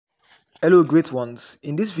Hello great ones,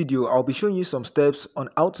 in this video I'll be showing you some steps on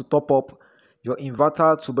how to top up your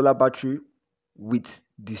inverter tubular battery with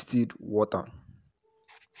distilled water.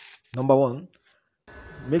 Number 1,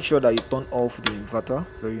 make sure that you turn off the inverter,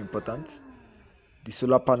 very important, the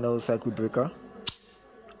solar panel cycle breaker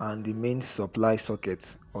and the main supply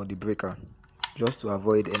socket or the breaker, just to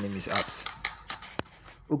avoid any mishaps.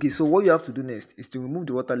 Okay, so what you have to do next is to remove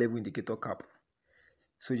the water level indicator cap.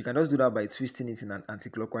 So you can just do that by twisting it in an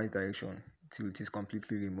anti-clockwise direction till it is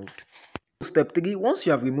completely removed. Step 3, once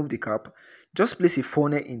you have removed the cap, just place a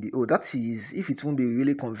funnel in the hole. That is, if it won't be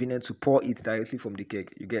really convenient to pour it directly from the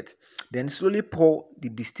keg, you get. Then slowly pour the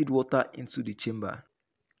distilled water into the chamber.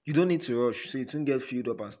 You don't need to rush, so it won't get filled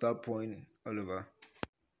up and start pouring all over.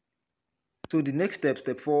 So the next step,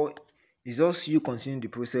 step 4, is just you continuing the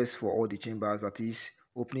process for all the chambers. That is,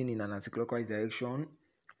 opening in an anti-clockwise direction,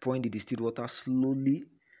 pouring the distilled water slowly,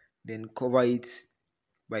 then cover it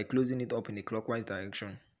by closing it up in a clockwise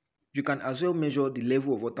direction. You can as well measure the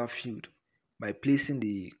level of water filled by placing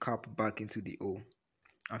the cap back into the hole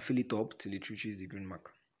and fill it up till it reaches the green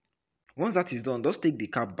mark. Once that is done, just take the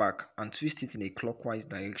cap back and twist it in a clockwise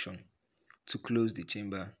direction to close the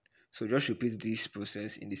chamber. So just repeat this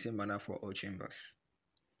process in the same manner for all chambers.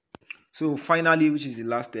 So finally, which is the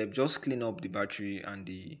last step, just clean up the battery and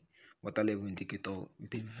the water level indicator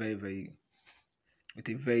with a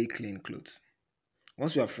very clean cloth.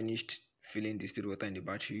 Once you have finished filling distilled water in the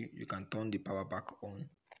battery, you can turn the power back on.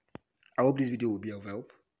 I hope this video will be of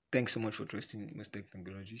help. Thanks so much for trusting most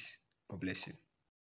technologies. God bless you.